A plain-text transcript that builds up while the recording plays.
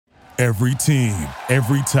Every team,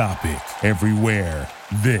 every topic, everywhere.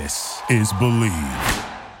 This is Believe.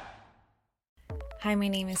 Hi, my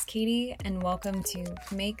name is Katie, and welcome to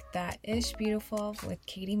Make That Ish Beautiful with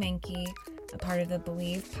Katie Menke, a part of the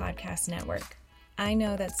Believe Podcast Network. I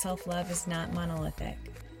know that self-love is not monolithic.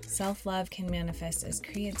 Self-love can manifest as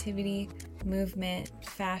creativity, movement,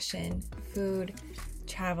 fashion, food,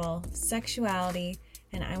 travel, sexuality,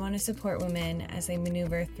 and I want to support women as they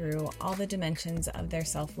maneuver through all the dimensions of their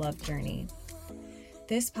self-love journey.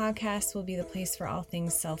 This podcast will be the place for all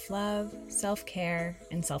things self-love, self-care,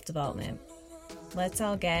 and self-development. Let's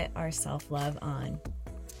all get our self-love on.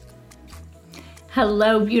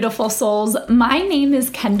 Hello, beautiful souls. My name is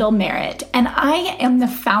Kendall Merritt, and I am the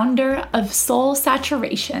founder of Soul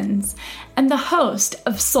Saturations and the host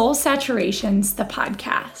of Soul Saturations, the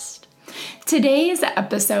podcast. Today's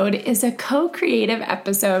episode is a co-creative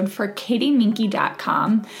episode for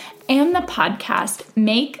KatieMenke.com and the podcast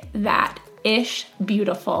Make That Ish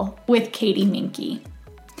Beautiful with Katie Menke.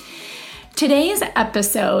 Today's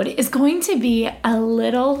episode is going to be a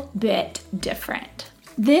little bit different.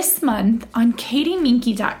 This month on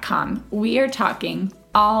KatieMenke.com, we are talking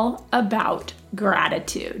all about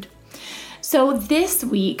gratitude. So this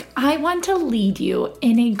week, I want to lead you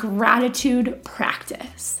in a gratitude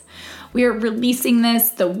practice. We are releasing this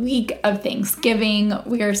the week of Thanksgiving.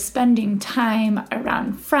 We are spending time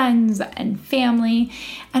around friends and family,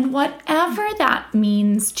 and whatever that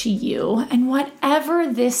means to you, and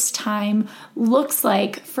whatever this time looks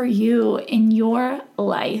like for you in your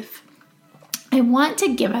life, I want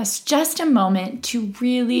to give us just a moment to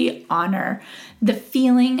really honor the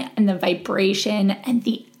feeling and the vibration and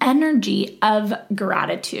the energy of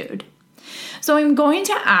gratitude. So I'm going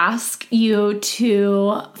to ask you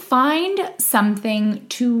to find something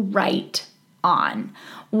to write on,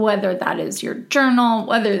 whether that is your journal,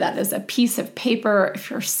 whether that is a piece of paper.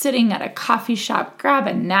 If you're sitting at a coffee shop, grab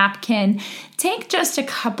a napkin. Take just a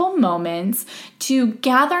couple moments to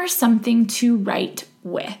gather something to write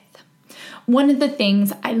with. One of the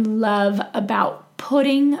things I love about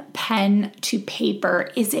putting pen to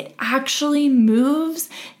paper is it actually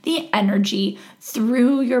moves the energy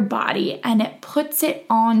through your body and it puts it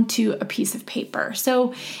onto a piece of paper.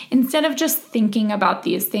 So instead of just thinking about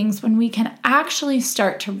these things, when we can actually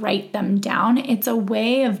start to write them down, it's a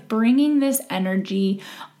way of bringing this energy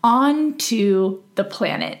onto the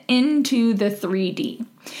planet, into the 3D.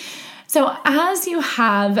 So as you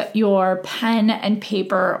have your pen and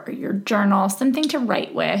paper or your journal, something to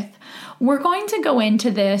write with, we're going to go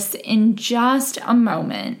into this in just a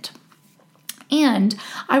moment. And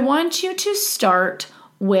I want you to start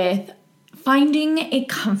with finding a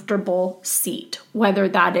comfortable seat, whether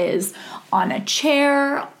that is on a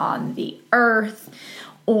chair, on the earth,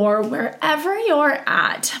 or wherever you're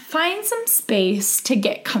at. Find some space to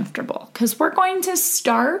get comfortable, because we're going to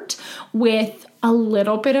start with a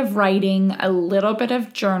little bit of writing, a little bit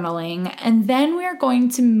of journaling, and then we're going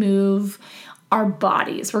to move our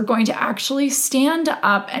bodies. We're going to actually stand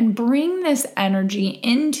up and bring this energy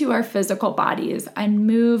into our physical bodies and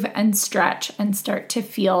move and stretch and start to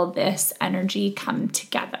feel this energy come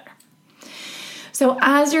together. So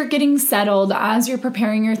as you're getting settled, as you're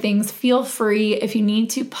preparing your things, feel free, if you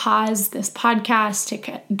need to, pause this podcast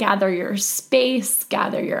to gather your space,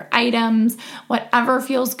 gather your items, whatever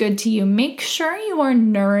feels good to you. Make sure you are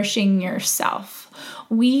nourishing yourself.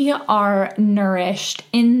 We are nourished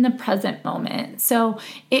in the present moment. So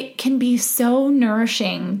it can be so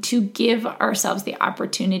nourishing to give ourselves the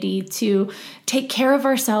opportunity to take care of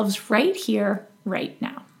ourselves right here, right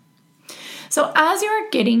now. So as you're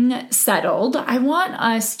getting settled, I want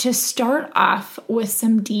us to start off with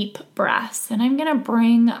some deep breaths. And I'm going to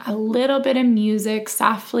bring a little bit of music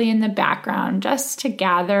softly in the background just to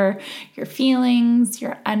gather your feelings,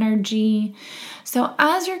 your energy. So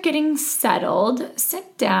as you're getting settled,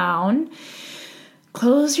 sit down,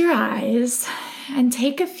 close your eyes, and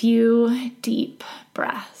take a few deep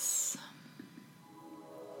breaths.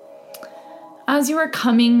 As you are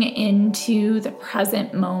coming into the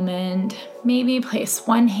present moment, maybe place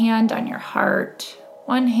one hand on your heart,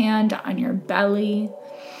 one hand on your belly,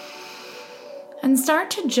 and start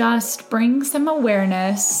to just bring some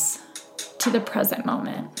awareness to the present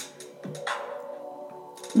moment.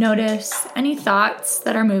 Notice any thoughts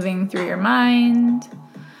that are moving through your mind,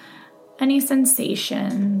 any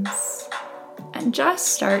sensations, and just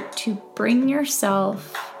start to bring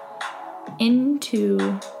yourself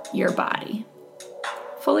into your body.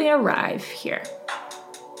 Fully arrive here.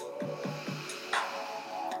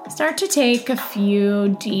 Start to take a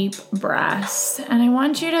few deep breaths, and I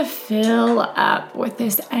want you to fill up with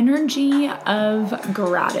this energy of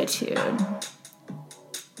gratitude.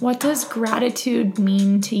 What does gratitude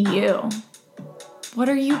mean to you? What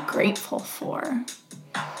are you grateful for?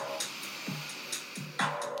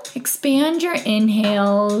 Expand your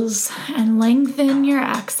inhales and lengthen your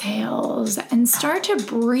exhales and start to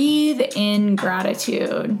breathe in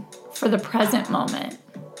gratitude for the present moment,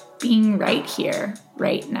 being right here,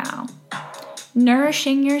 right now,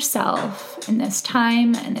 nourishing yourself in this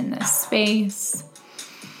time and in this space,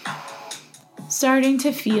 starting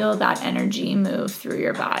to feel that energy move through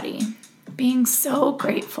your body, being so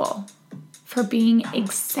grateful for being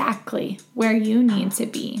exactly where you need to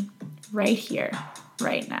be, right here,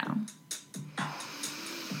 right now.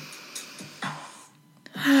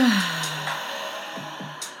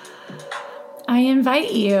 I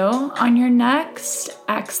invite you on your next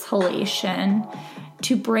exhalation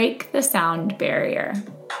to break the sound barrier.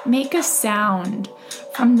 Make a sound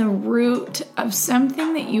from the root of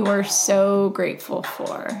something that you are so grateful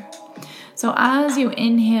for. So as you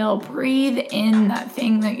inhale, breathe in that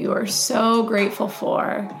thing that you are so grateful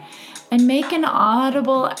for and make an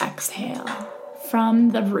audible exhale from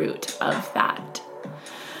the root of that.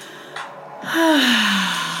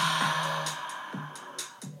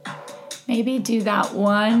 Maybe do that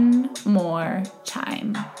one more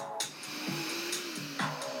time.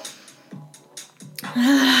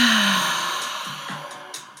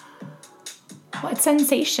 What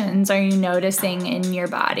sensations are you noticing in your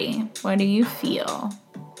body? What do you feel?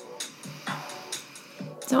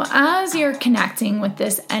 So as you're connecting with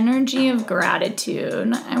this energy of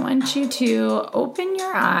gratitude, I want you to open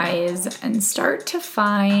your eyes and start to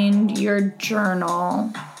find your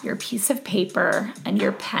journal, your piece of paper, and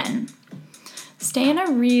your pen. Stay in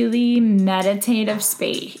a really meditative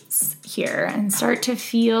space here and start to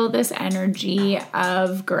feel this energy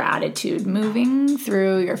of gratitude moving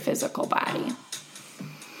through your physical body.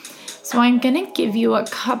 So I'm going to give you a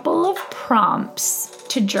couple of prompts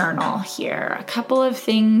to journal here, a couple of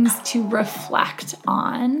things to reflect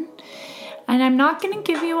on. And I'm not going to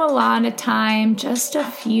give you a lot of time, just a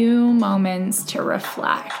few moments to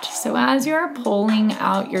reflect. So as you're pulling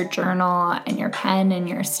out your journal and your pen and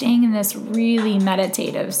you're staying in this really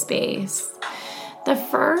meditative space, the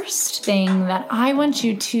first thing that I want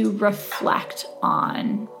you to reflect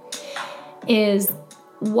on is,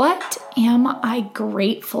 what am I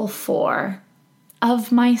grateful for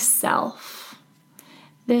of myself?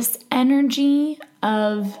 This energy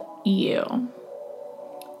of you.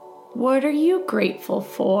 What are you grateful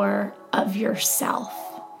for of yourself?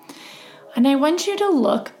 And I want you to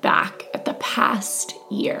look back at the past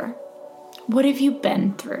year. What have you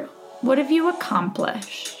been through? What have you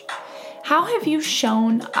accomplished? How have you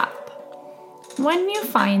shown up? When you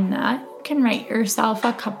find that, you can write yourself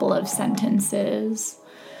a couple of sentences.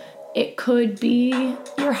 It could be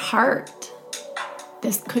your heart.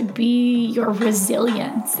 This could be your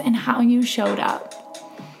resilience and how you showed up.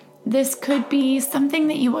 This could be something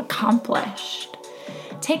that you accomplished.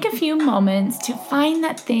 Take a few moments to find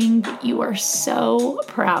that thing that you are so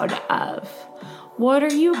proud of. What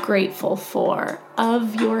are you grateful for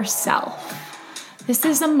of yourself? This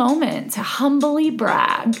is a moment to humbly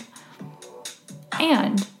brag.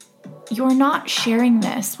 And you're not sharing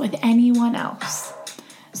this with anyone else.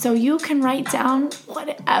 So you can write down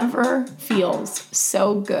whatever feels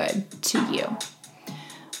so good to you.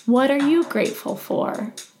 What are you grateful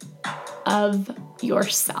for of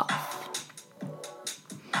yourself?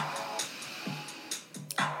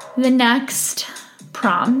 The next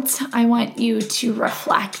prompt I want you to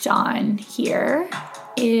reflect on here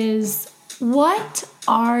is, what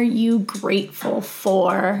are you grateful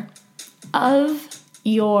for of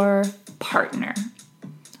your partner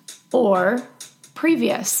or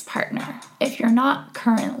previous partner? If you're not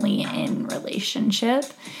currently in relationship,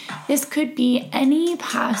 this could be any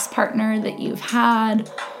past partner that you've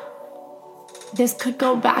had. This could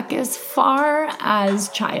go back as far as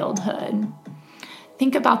childhood.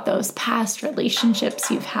 Think about those past relationships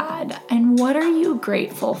you've had and what are you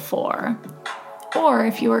grateful for? Or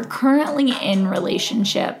if you are currently in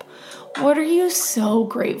relationship, what are you so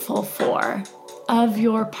grateful for of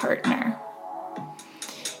your partner?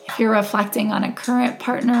 If you're reflecting on a current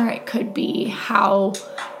partner, it could be how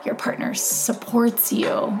your partner supports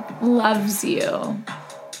you, loves you,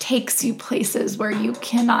 takes you places where you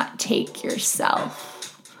cannot take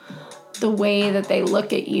yourself. The way that they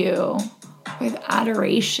look at you with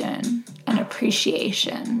adoration and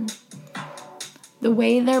appreciation. The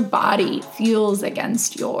way their body feels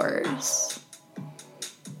against yours.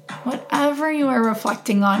 Whatever you are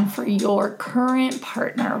reflecting on for your current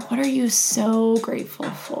partner, what are you so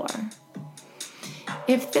grateful for?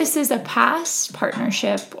 If this is a past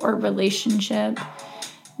partnership or relationship,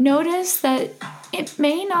 notice that It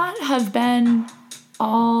may not have been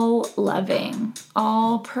all loving,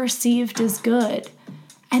 all perceived as good,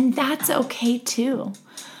 and that's okay too.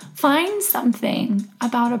 Find something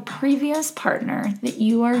about a previous partner that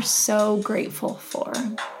you are so grateful for.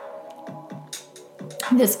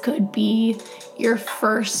 This could be your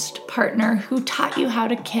first partner who taught you how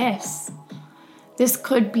to kiss. This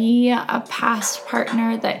could be a past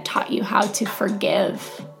partner that taught you how to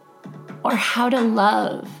forgive, or how to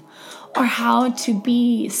love, or how to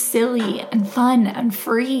be silly and fun and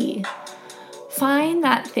free. Find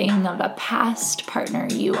that thing of a past partner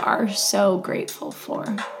you are so grateful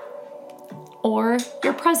for. Or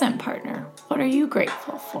your present partner. What are you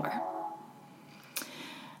grateful for?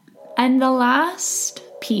 And the last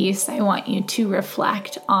piece I want you to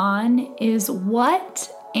reflect on is,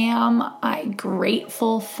 what am I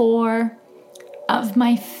grateful for of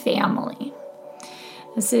my family?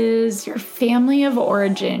 This is your family of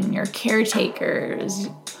origin, your caretakers.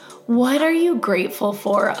 What are you grateful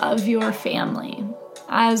for of your family?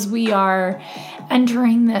 As we are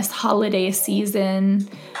entering this holiday season,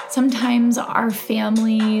 sometimes our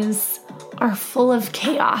families are full of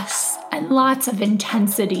chaos and lots of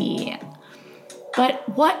intensity. But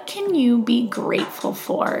what can you be grateful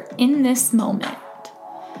for in this moment?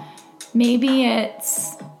 Maybe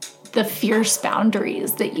it's the fierce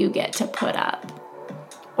boundaries that you get to put up.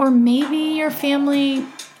 Or maybe your family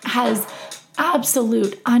has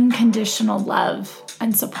absolute unconditional love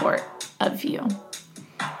and support of you.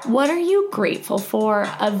 What are you grateful for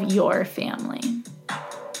of your family?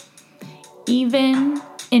 Even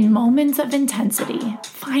in moments of intensity,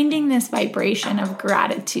 finding this vibration of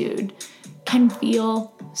gratitude can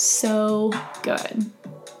feel so good.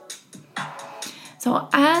 So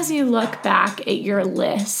as you look back at your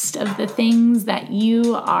list of the things that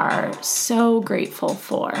you are so grateful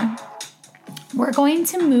for, we're going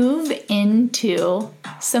to move into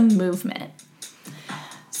some movement.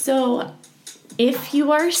 So if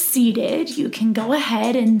you are seated, you can go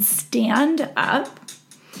ahead and stand up.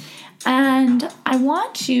 And I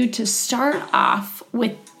want you to start off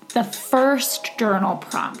with the first journal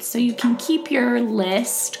prompt. So you can keep your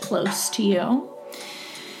list close to you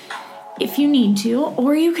if you need to,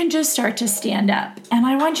 or you can just start to stand up. And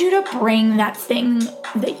I want you to bring that thing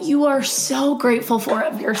that you are so grateful for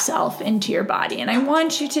of yourself into your body. And I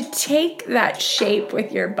want you to take that shape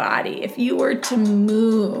with your body. If you were to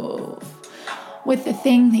move with the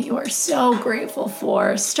thing that you are so grateful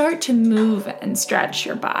for, start to move and stretch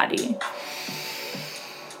your body.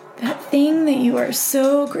 That thing that you are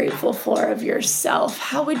so grateful for of yourself,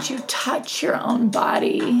 how would you touch your own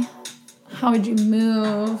body? How would you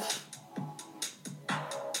move?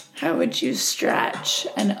 How would you stretch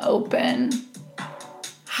and open?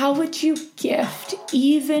 How would you gift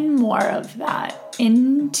even more of that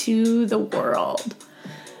into the world?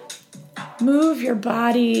 Move your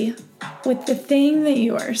body with the thing that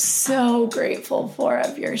you are so grateful for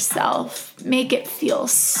of yourself. Make it feel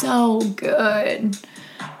so good.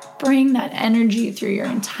 Bring that energy through your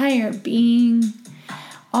entire being,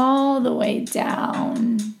 all the way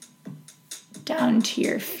down to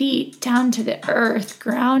your feet, down to the earth.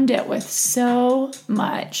 Ground it with so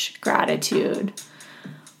much gratitude.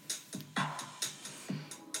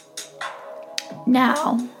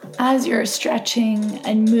 Now, as you're stretching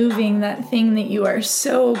and moving that thing that you are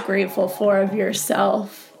so grateful for of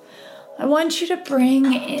yourself, I want you to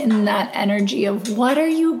bring in that energy of, what are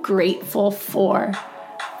you grateful for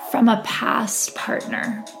from a past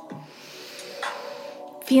partner?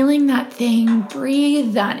 Feeling that thing,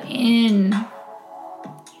 breathe that in.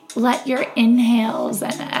 Let your inhales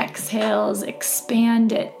and exhales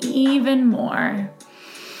expand it even more.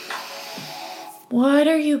 What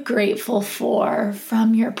are you grateful for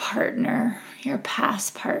from your partner, your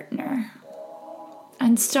past partner?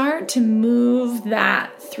 And start to move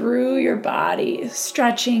that through your body,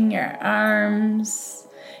 stretching your arms,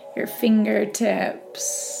 your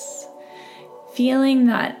fingertips, feeling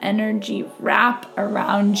that energy wrap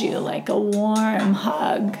around you like a warm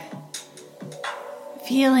hug.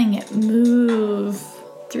 Feeling it move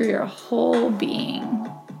through your whole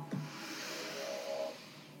being.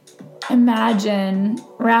 Imagine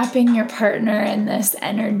wrapping your partner in this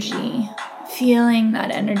energy, feeling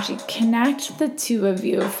that energy connect the two of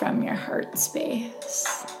you from your heart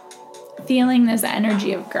space. Feeling this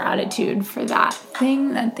energy of gratitude for that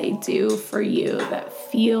thing that they do for you that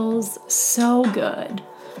feels so good.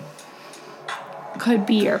 Could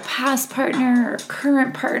be your past partner or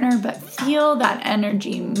current partner, but feel that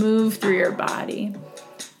energy move through your body.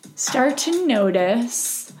 Start to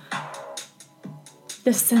notice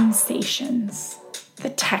the sensations,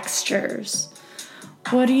 the textures.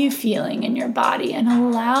 What are you feeling in your body? And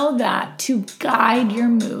allow that to guide your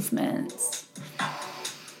movements.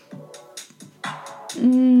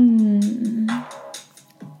 And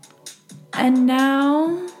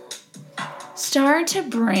now start to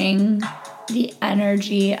bring the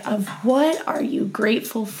energy of what are you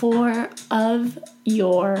grateful for of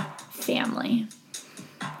your family.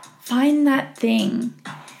 Find that thing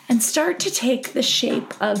and start to take the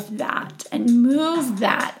shape of that and move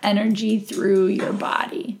that energy through your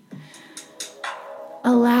body.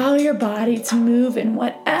 Allow your body to move in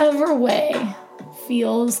whatever way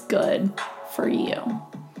feels good for you.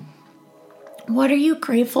 What are you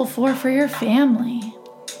grateful for your family?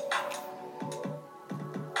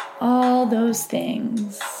 All those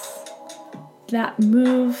things that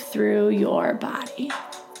move through your body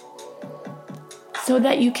so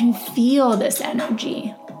that you can feel this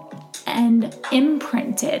energy and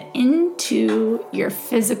imprint it into your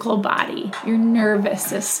physical body, your nervous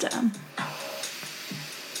system.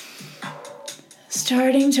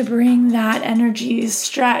 Starting to bring that energy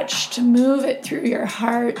stretch to move it through your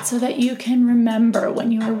heart so that you can remember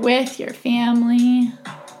when you were with your family.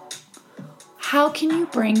 How can you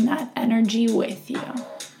bring that energy with you?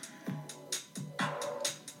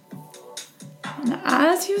 And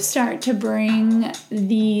as you start to bring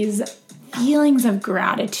these feelings of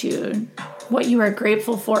gratitude, what you are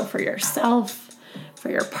grateful for yourself, for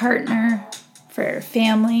your partner, for your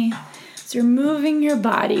family, as you're moving your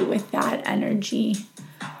body with that energy,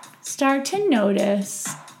 start to notice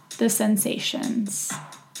the sensations,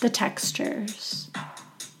 the textures.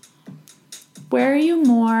 Where are you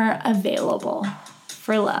more available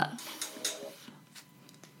for love?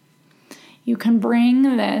 You can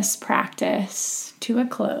bring this practice to a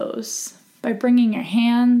close by bringing your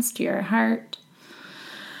hands to your heart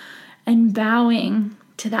and bowing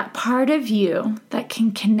to that part of you that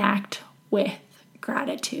can connect with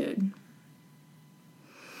gratitude.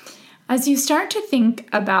 As you start to think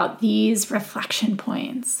about these reflection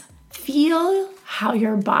points, feel how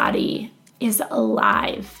your body is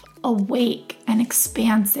alive, awake, and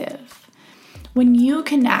expansive. When you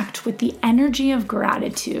connect with the energy of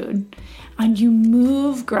gratitude and you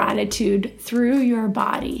move gratitude through your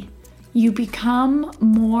body, you become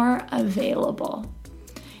more available.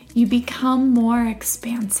 You become more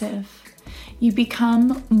expansive. You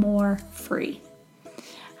become more free.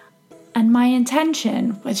 And my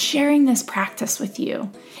intention with sharing this practice with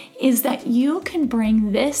you is that you can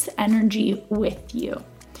bring this energy with you.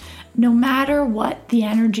 No matter what the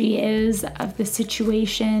energy is of the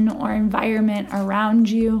situation or environment around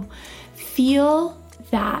you, feel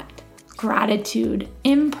that gratitude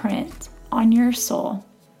imprint on your soul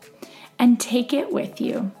and take it with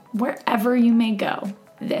you wherever you may go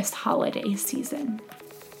this holiday season.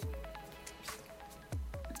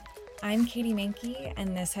 I'm Katie Mankey,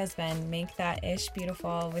 and this has been Make That Ish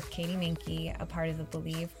Beautiful with Katie Mankey, a part of the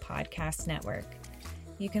Believe Podcast Network.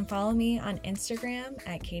 You can follow me on Instagram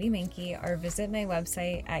at Katie Mankey or visit my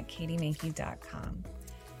website at katiemankey.com.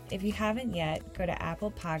 If you haven't yet, go to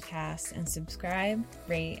Apple Podcasts and subscribe,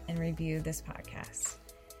 rate, and review this podcast.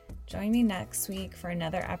 Join me next week for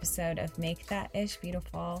another episode of Make That Ish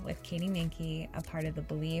Beautiful with Katie Mankey, a part of the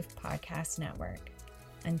Believe Podcast Network.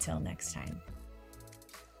 Until next time.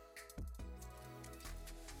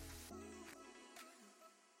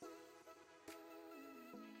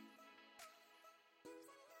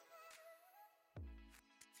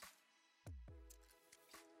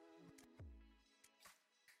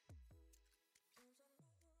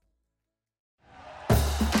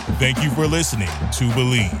 Thank you for listening to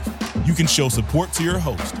Believe. You can show support to your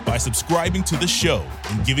host by subscribing to the show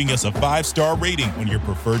and giving us a 5-star rating on your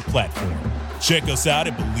preferred platform. Check us out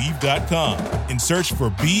at Believe.com and search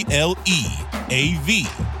for BLEAV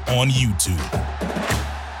on YouTube.